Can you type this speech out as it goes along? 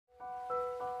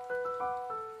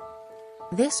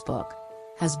This book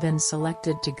has been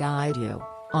selected to guide you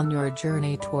on your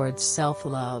journey towards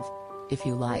self-love. If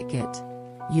you like it,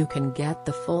 you can get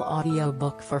the full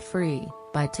audiobook for free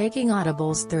by taking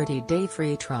Audible's 30-day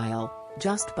free trial,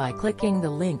 just by clicking the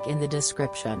link in the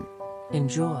description.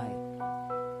 Enjoy.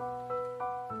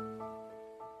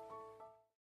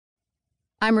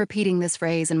 I'm repeating this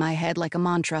phrase in my head like a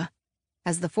mantra,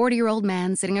 as the 40-year-old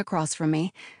man sitting across from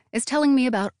me is telling me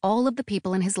about all of the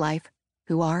people in his life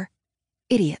who are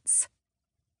idiots.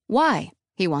 Why,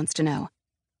 he wants to know,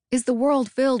 is the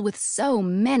world filled with so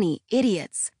many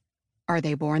idiots? Are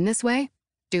they born this way?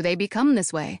 Do they become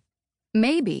this way?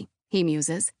 Maybe, he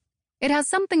muses, it has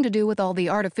something to do with all the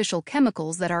artificial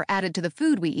chemicals that are added to the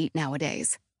food we eat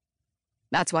nowadays.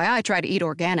 That's why I try to eat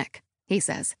organic, he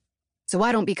says, so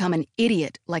I don't become an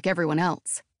idiot like everyone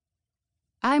else.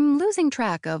 I'm losing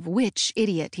track of which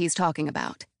idiot he's talking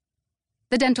about.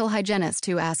 The dental hygienist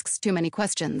who asks too many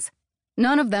questions,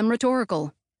 none of them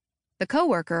rhetorical. The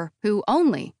coworker who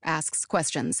only asks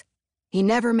questions. He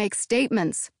never makes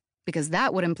statements, because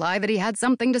that would imply that he had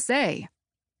something to say.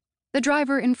 The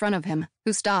driver in front of him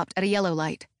who stopped at a yellow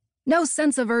light. No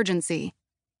sense of urgency.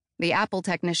 The Apple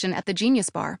technician at the Genius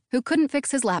Bar who couldn't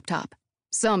fix his laptop.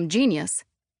 Some genius.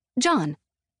 John,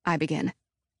 I begin.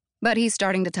 But he's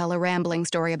starting to tell a rambling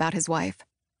story about his wife.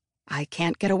 I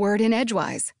can't get a word in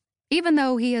edgewise, even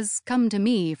though he has come to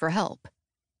me for help.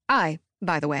 I,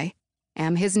 by the way,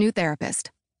 am his new therapist.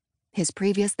 His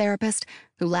previous therapist,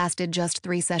 who lasted just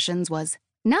 3 sessions, was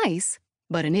nice,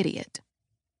 but an idiot.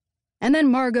 And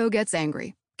then Margot gets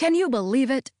angry. Can you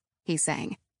believe it? He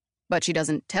sang. But she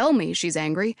doesn't tell me she's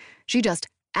angry. She just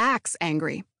acts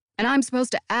angry. And I'm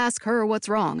supposed to ask her what's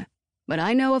wrong. But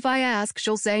I know if I ask,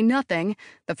 she'll say nothing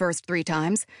the first 3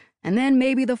 times, and then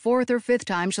maybe the 4th or 5th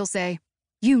time she'll say,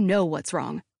 you know what's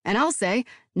wrong. And I'll say,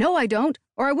 no, I don't,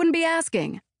 or I wouldn't be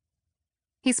asking.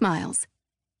 He smiles.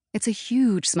 It's a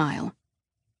huge smile.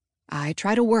 I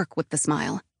try to work with the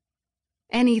smile.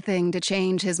 Anything to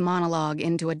change his monologue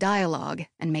into a dialogue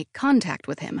and make contact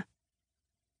with him.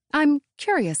 I'm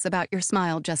curious about your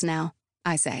smile just now,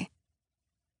 I say.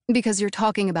 Because you're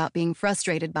talking about being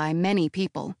frustrated by many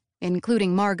people,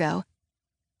 including Margot,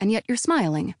 and yet you're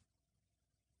smiling.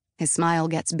 His smile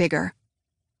gets bigger.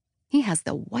 He has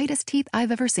the whitest teeth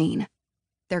I've ever seen.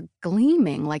 They're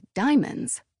gleaming like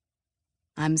diamonds.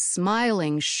 I'm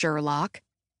smiling, Sherlock,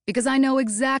 because I know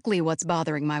exactly what's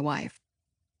bothering my wife.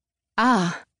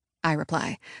 Ah, I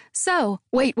reply. So,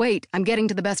 wait, I'm getting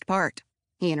to the best part,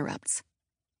 he interrupts.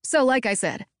 So, like I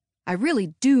said, I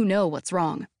really do know what's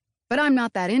wrong, but I'm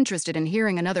not that interested in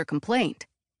hearing another complaint.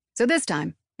 So this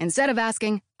time, instead of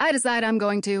asking, I decide I'm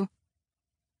going to.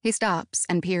 He stops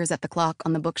and peers at the clock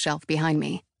on the bookshelf behind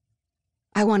me.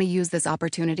 I want to use this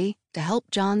opportunity to help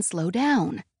John slow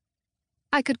down.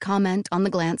 I could comment on the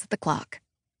glance at the clock.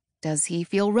 Does he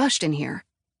feel rushed in here?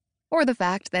 Or the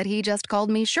fact that he just called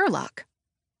me Sherlock?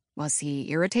 Was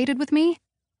he irritated with me?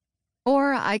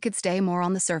 Or I could stay more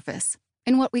on the surface,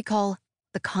 in what we call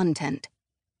the content,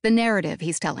 the narrative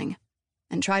he's telling,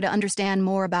 and try to understand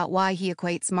more about why he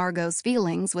equates Margot's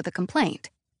feelings with a complaint.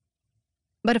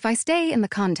 But if I stay in the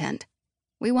content,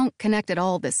 we won't connect at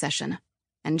all this session.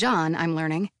 And John, I'm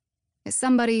learning, is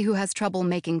somebody who has trouble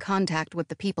making contact with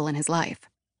the people in his life.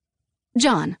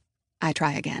 John, I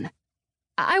try again.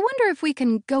 I wonder if we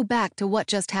can go back to what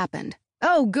just happened.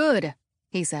 Oh, good,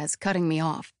 he says, cutting me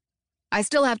off. I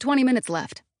still have 20 minutes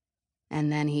left.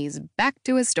 And then he's back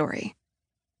to his story.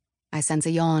 I sense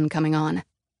a yawn coming on.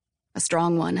 A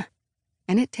strong one.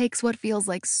 And it takes what feels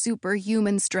like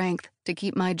superhuman strength to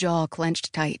keep my jaw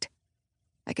clenched tight.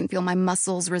 I can feel my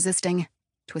muscles resisting,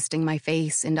 twisting my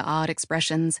face into odd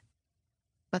expressions.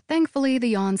 But thankfully, the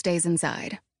yawn stays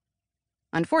inside.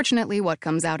 Unfortunately, what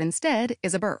comes out instead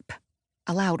is a burp.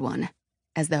 A loud one.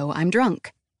 As though I'm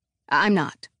drunk. I'm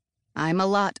not. I'm a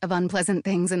lot of unpleasant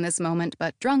things in this moment,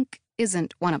 but drunk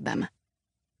isn't one of them.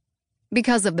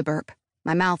 Because of the burp,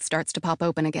 my mouth starts to pop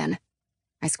open again.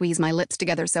 I squeeze my lips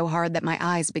together so hard that my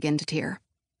eyes begin to tear.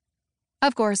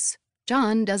 Of course,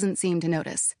 John doesn't seem to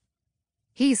notice.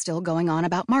 He's still going on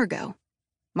about Margot.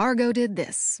 Margot did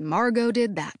this, Margot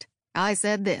did that. I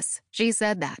said this, she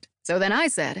said that. So then I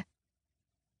said.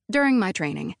 During my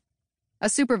training, a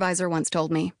supervisor once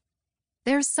told me,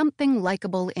 there's something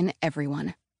likable in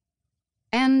everyone.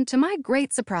 And to my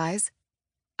great surprise,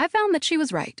 I found that she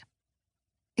was right.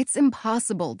 It's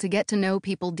impossible to get to know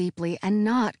people deeply and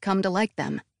not come to like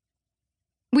them.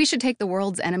 We should take the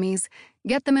world's enemies,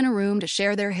 get them in a room to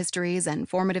share their histories and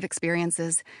formative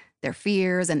experiences, their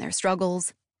fears and their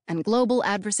struggles, and global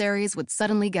adversaries would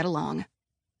suddenly get along.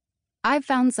 I've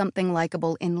found something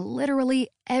likable in literally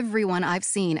everyone I've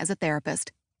seen as a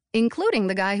therapist, including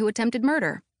the guy who attempted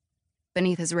murder.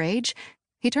 Beneath his rage,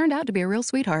 he turned out to be a real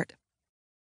sweetheart.